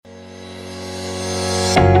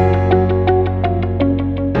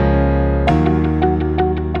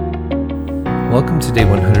to day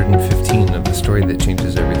 115 of the story that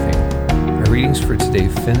changes everything. Our readings for today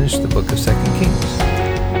finish the book of 2 Kings.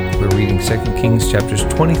 We're reading 2 Kings chapters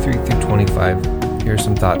 23 through 25. Here are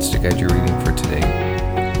some thoughts to guide your reading for today.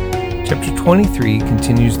 Chapter 23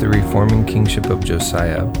 continues the reforming kingship of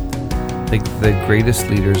Josiah. Like the greatest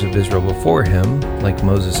leaders of Israel before him, like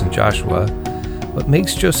Moses and Joshua, what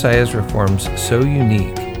makes Josiah's reforms so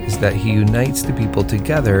unique is that he unites the people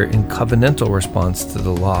together in covenantal response to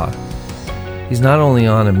the law. He's not only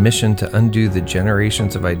on a mission to undo the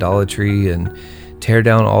generations of idolatry and tear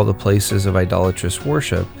down all the places of idolatrous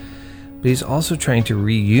worship, but he's also trying to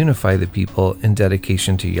reunify the people in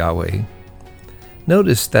dedication to Yahweh.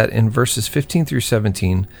 Notice that in verses 15 through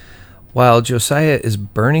 17, while Josiah is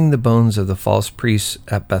burning the bones of the false priests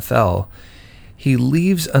at Bethel, he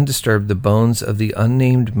leaves undisturbed the bones of the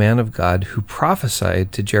unnamed man of God who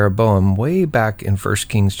prophesied to Jeroboam way back in 1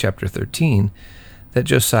 Kings chapter 13 that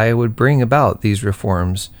Josiah would bring about these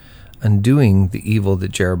reforms, undoing the evil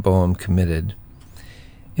that Jeroboam committed.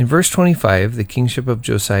 In verse 25, the kingship of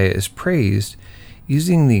Josiah is praised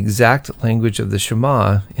using the exact language of the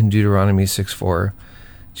Shema in Deuteronomy 6:4.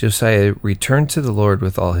 Josiah returned to the Lord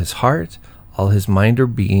with all his heart, all his mind or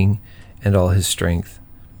being, and all his strength.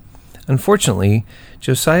 Unfortunately,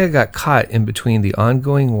 Josiah got caught in between the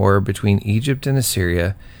ongoing war between Egypt and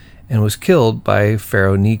Assyria and was killed by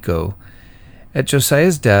Pharaoh Necho. At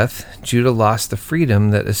Josiah's death, Judah lost the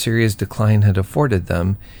freedom that Assyria's decline had afforded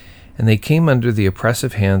them, and they came under the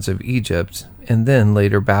oppressive hands of Egypt and then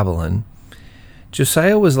later Babylon.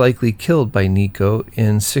 Josiah was likely killed by Necho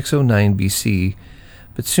in 609 BC,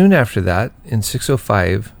 but soon after that, in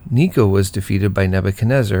 605, Necho was defeated by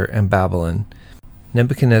Nebuchadnezzar and Babylon.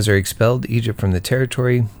 Nebuchadnezzar expelled Egypt from the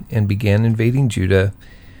territory and began invading Judah,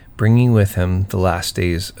 bringing with him the last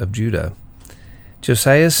days of Judah.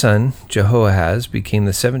 Josiah's son, Jehoahaz, became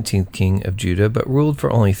the 17th king of Judah, but ruled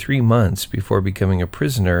for only 3 months before becoming a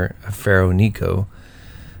prisoner of Pharaoh Necho.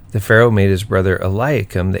 The Pharaoh made his brother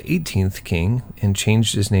Eliakim the 18th king and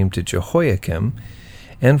changed his name to Jehoiakim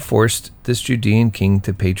and forced this Judean king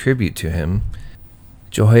to pay tribute to him.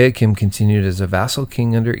 Jehoiakim continued as a vassal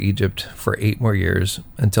king under Egypt for 8 more years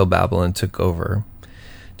until Babylon took over.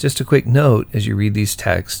 Just a quick note as you read these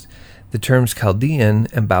texts, the terms Chaldean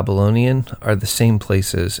and Babylonian are the same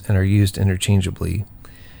places and are used interchangeably.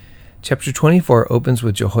 Chapter 24 opens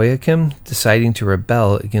with Jehoiakim deciding to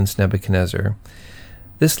rebel against Nebuchadnezzar.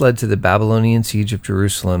 This led to the Babylonian siege of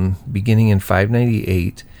Jerusalem beginning in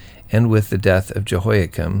 598 and with the death of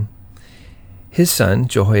Jehoiakim. His son,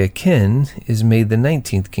 Jehoiakim, is made the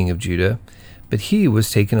 19th king of Judah, but he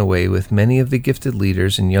was taken away with many of the gifted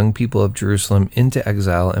leaders and young people of Jerusalem into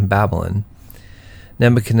exile in Babylon.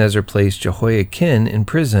 Nebuchadnezzar placed Jehoiakim in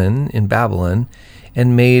prison in Babylon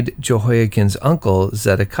and made Jehoiakim's uncle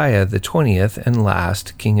Zedekiah the 20th and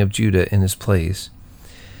last king of Judah in his place.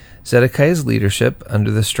 Zedekiah's leadership under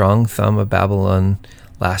the strong thumb of Babylon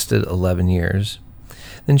lasted 11 years.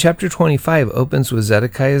 Then chapter 25 opens with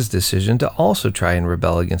Zedekiah's decision to also try and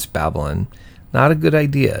rebel against Babylon. Not a good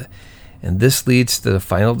idea, and this leads to the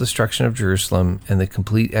final destruction of Jerusalem and the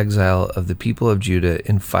complete exile of the people of Judah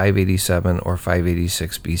in 587 or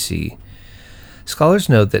 586 BC. Scholars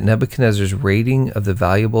note that Nebuchadnezzar's raiding of the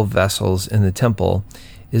valuable vessels in the temple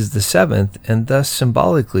is the 7th and thus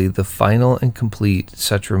symbolically the final and complete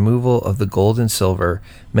such removal of the gold and silver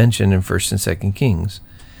mentioned in 1st and 2nd Kings.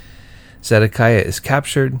 Zedekiah is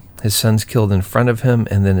captured, his sons killed in front of him,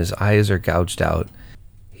 and then his eyes are gouged out.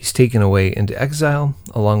 He's taken away into exile,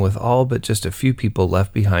 along with all but just a few people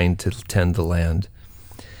left behind to tend the land.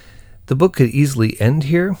 The book could easily end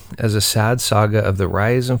here as a sad saga of the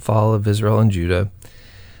rise and fall of Israel and Judah,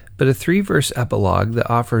 but a 3-verse epilogue that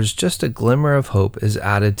offers just a glimmer of hope is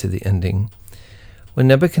added to the ending. When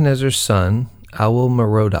Nebuchadnezzar's son,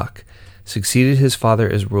 Awil-Merodach, succeeded his father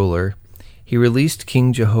as ruler, he released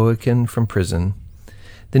King Jehoiakim from prison.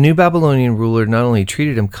 The new Babylonian ruler not only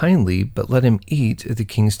treated him kindly, but let him eat at the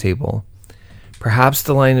king's table. Perhaps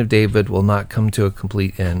the line of David will not come to a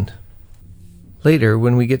complete end. Later,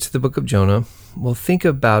 when we get to the book of Jonah, we'll think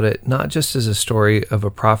about it not just as a story of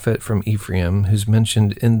a prophet from Ephraim who's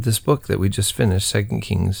mentioned in this book that we just finished, 2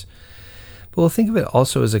 Kings, but we'll think of it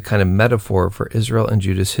also as a kind of metaphor for Israel and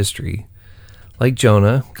Judah's history. Like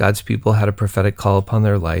Jonah, God's people had a prophetic call upon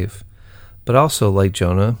their life, but also like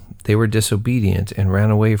Jonah, they were disobedient and ran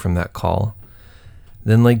away from that call.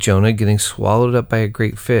 Then, like Jonah getting swallowed up by a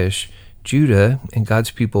great fish, Judah and God's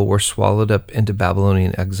people were swallowed up into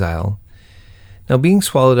Babylonian exile. Now, being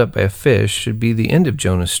swallowed up by a fish should be the end of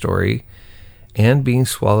Jonah's story, and being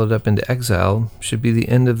swallowed up into exile should be the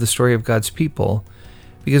end of the story of God's people,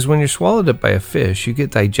 Because when you're swallowed up by a fish, you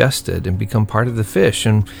get digested and become part of the fish.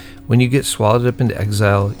 And when you get swallowed up into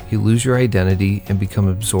exile, you lose your identity and become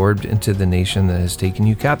absorbed into the nation that has taken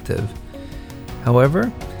you captive.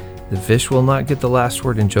 However, the fish will not get the last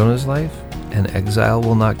word in Jonah's life, and exile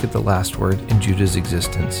will not get the last word in Judah's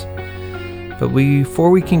existence. But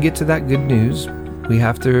before we can get to that good news, we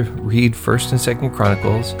have to read 1st and 2nd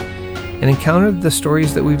Chronicles and encounter the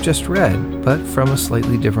stories that we've just read, but from a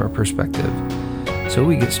slightly different perspective. So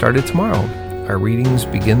we get started tomorrow. Our readings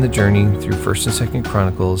begin the journey through 1st and 2nd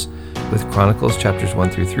Chronicles with Chronicles chapters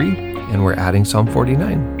 1 through 3, and we're adding Psalm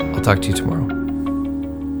 49. I'll talk to you tomorrow.